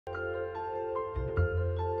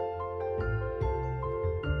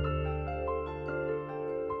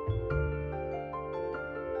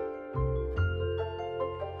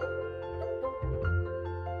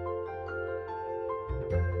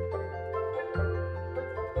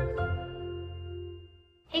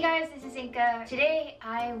Hey guys, this is Inga. Today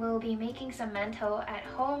I will be making some mento at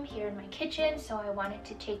home here in my kitchen, so I wanted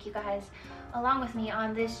to take you guys along with me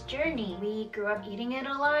on this journey. We grew up eating it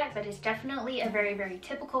a lot, but it's definitely a very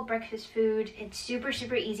typical breakfast food. It's super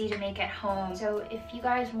easy to make at home. So if you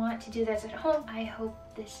guys want to do this at home, I hope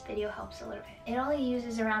this video helps a little bit. It only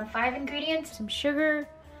uses around 5 ingredients: some sugar,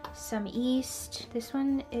 some yeast, this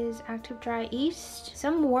one is active dry yeast,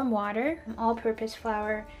 some warm water, all-purpose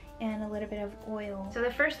flour, and a little bit of oil. So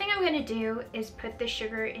the first thing I'm gonna do is put the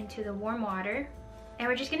sugar into the warm water, and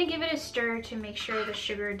we're just gonna give it a stir to make sure the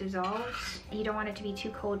sugar dissolves. You don't want it to be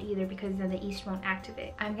too cold either, because then the yeast won't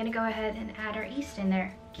activate. I'm gonna go ahead and add our yeast in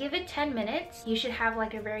there. Give it 10 minutes. You should have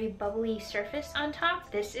like a very bubbly surface on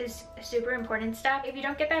top. This is a super important step. If you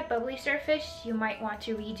don't get that bubbly surface, you might want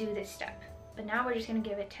to redo this step. But now we're just gonna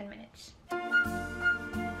give it 10 minutes.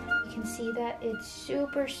 You can see that it's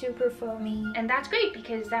super foamy, and that's great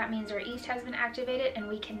because that means our yeast has been activated and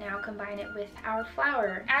we can now combine it with our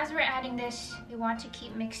flour. As we're adding this, we want to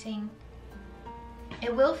keep mixing.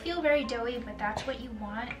 It will feel very doughy, but that's what you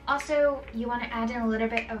want. Also, you want to add in a little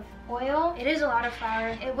bit of oil. It is a lot of flour.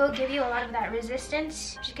 It will give you a lot of that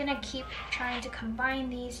resistance. Just gonna keep trying to combine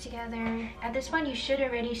these together. At this point, you should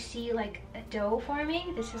already see like a dough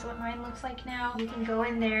forming. This is what mine looks like now. You can go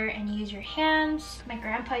in there and use your hands. My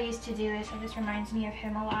grandpa used to do this, and this reminds me of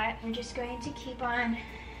him a lot. We're just going to keep on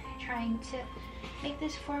trying to make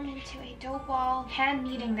this form into a dough ball. Hand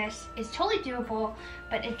kneading this is totally doable,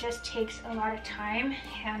 but it just takes a lot of time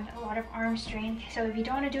and a lot of arm strength. So if you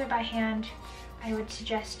don't want to do it by hand, I would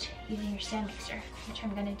suggest using your stand mixer, which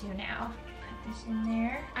I'm gonna do now. Put this in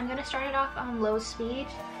there. I'm gonna start it off on low speed.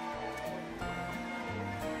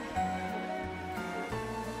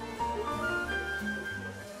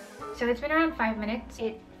 So it's been around 5 minutes.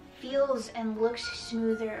 It feels and looks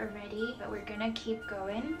smoother already, but we're gonna keep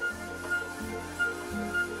going.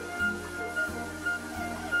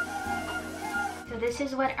 So this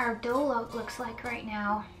is what our dough looks like right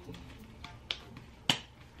now.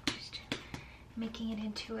 Just making it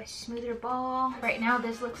into a smoother ball. Right now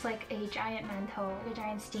this looks like a giant mento, a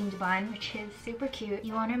giant steamed bun, which is super cute.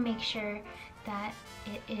 You want to make sure that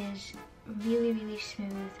it is really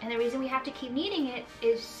smooth, and the reason we have to keep kneading it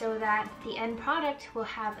is so that the end product will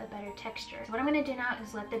have a better texture. So what I'm going to do now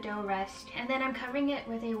is let the dough rest, and then I'm covering it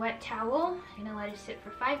with a wet towel. I'm going to let it sit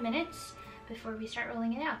for 5 minutes before we start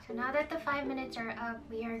rolling it out. So now that the 5 minutes are up,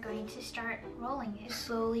 we are going to start rolling it.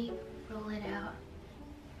 Slowly roll it out.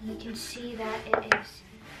 You can see that it is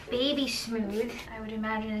baby smooth. I would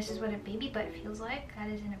imagine this is what a baby butt feels like. That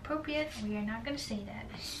is inappropriate. We are not going to say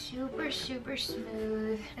that. Super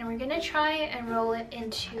smooth. And we're going to try and roll it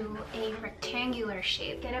into a rectangular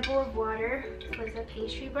shape. Get a bowl of water with a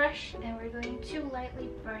pastry brush, and we're going to lightly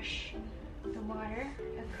brush the water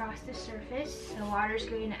across the surface. The water is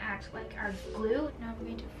going to act like our glue. Now we're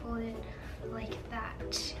going to fold it like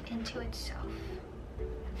that into itself.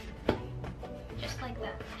 Just like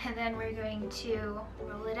that. And then we're going to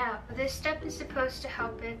roll it out. This step is supposed to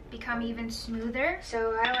help it become even smoother,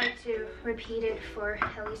 so I like to repeat it for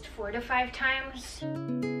at least 4 to 5 times.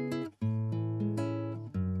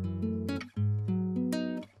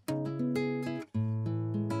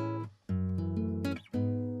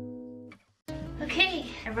 Okay,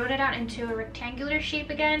 I wrote it out into a rectangular shape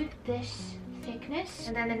again, this thickness.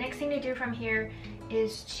 And then the next thing to do from here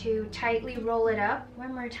is to tightly roll it up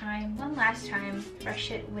one last time.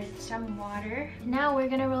 Brush it with some water. Now we're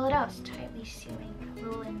gonna roll it out, tightly sealing.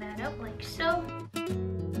 Rolling that up like so.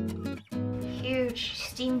 Huge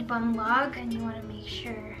steamed bun log, and you wanna make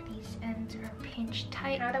sure these ends are pinched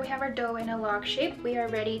tight. Now that we have our dough in a log shape, we are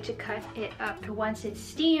ready to cut it up. Once it's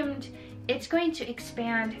steamed, it's going to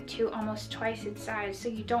expand to almost twice its size, so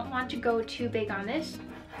you don't want to go too big on this.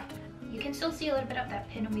 You can still see a little bit of that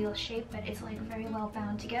pinwheel shape, but it's like very well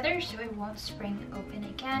bound together, so it won't spring open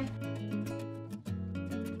again.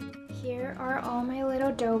 Here are all my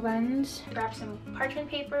little dough buns. Grab some parchment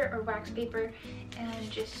paper or wax paper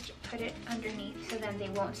and just put it underneath so then they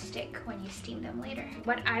won't stick when you steam them later.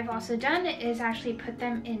 What I've also done is actually put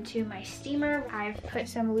them into my steamer. I've put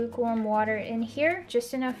some lukewarm water in here,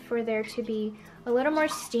 just enough for there to be a little more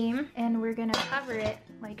steam, and we're gonna cover it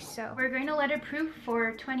like so. We're going to let it proof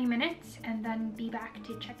for 20 minutes and then be back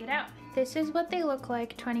to check it out. This is what they look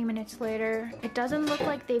like 20 minutes later. It doesn't look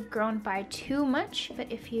like they've grown by too much,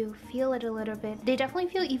 but if you feel it a little bit, they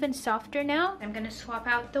definitely feel even softer now. I'm gonna swap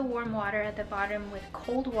out the warm water at the bottom with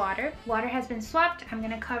cold water. Water has been swapped. I'm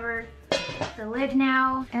gonna cover the lid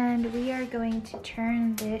now, and we are going to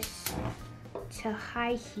turn this to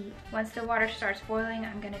high heat. Once the water starts boiling,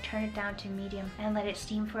 I'm gonna turn it down to medium and let it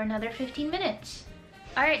steam for another 15 minutes.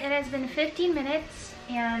 All right, it has been 15 minutes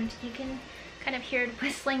and you can kind of hear it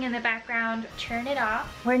whistling in the background. Turn it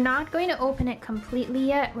off. We're not going to open it completely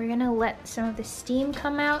yet. We're gonna let some of the steam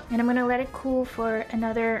come out and I'm gonna let it cool for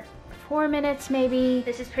another 4 minutes maybe.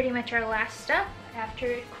 This is pretty much our last step. After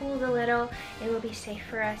it cools a little, it will be safe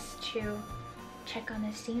for us to check on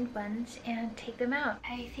the steamed buns and take them out.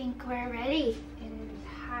 I think we're ready. It is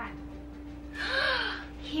hot.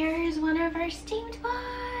 Here's one of our steamed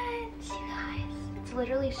buns, you guys. It's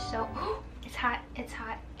literally so, it's hot, it's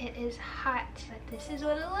hot, it is hot. But this is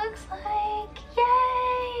what it looks like,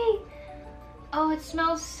 yay! Oh, it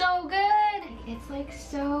smells so good. It's like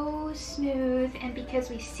so smooth, and because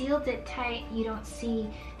we sealed it tight, you don't see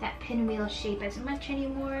that pinwheel shape as much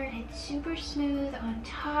anymore. It's super smooth on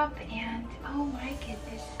top, and oh my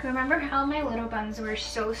goodness. Remember how my little buns were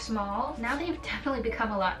so small? Now they've definitely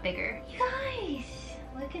become a lot bigger. You guys,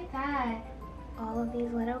 look at that. All of these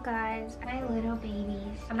little guys, my little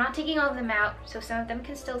babies. I'm not taking all of them out, so some of them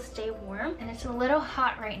can still stay warm. And it's a little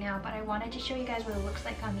hot right now, but I wanted to show you guys what it looks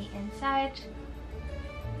like on the inside.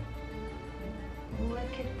 Look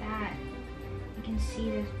at that. You can see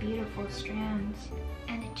those beautiful strands.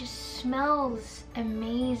 And it just smells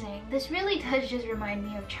amazing. This really does just remind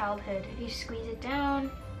me of childhood. If you squeeze it down,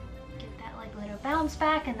 get that like little bounce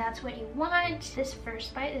back, and that's what you want. This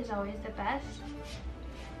first bite is always the best.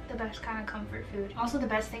 The best kind of comfort food. Also, the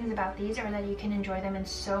best things about these are that you can enjoy them in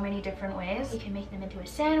so many different ways. You can make them into a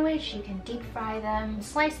sandwich, you can deep fry them,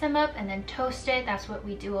 slice them up, and then toast it. That's what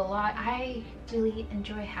we do a lot. I really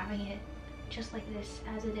enjoy having it just like this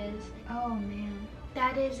as it is. Oh man.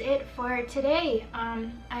 That is it for today.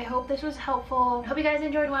 I hope this was helpful. I hope you guys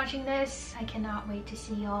enjoyed watching this. I cannot wait to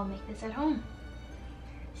see y'all make this at home.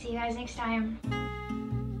 See you guys next time.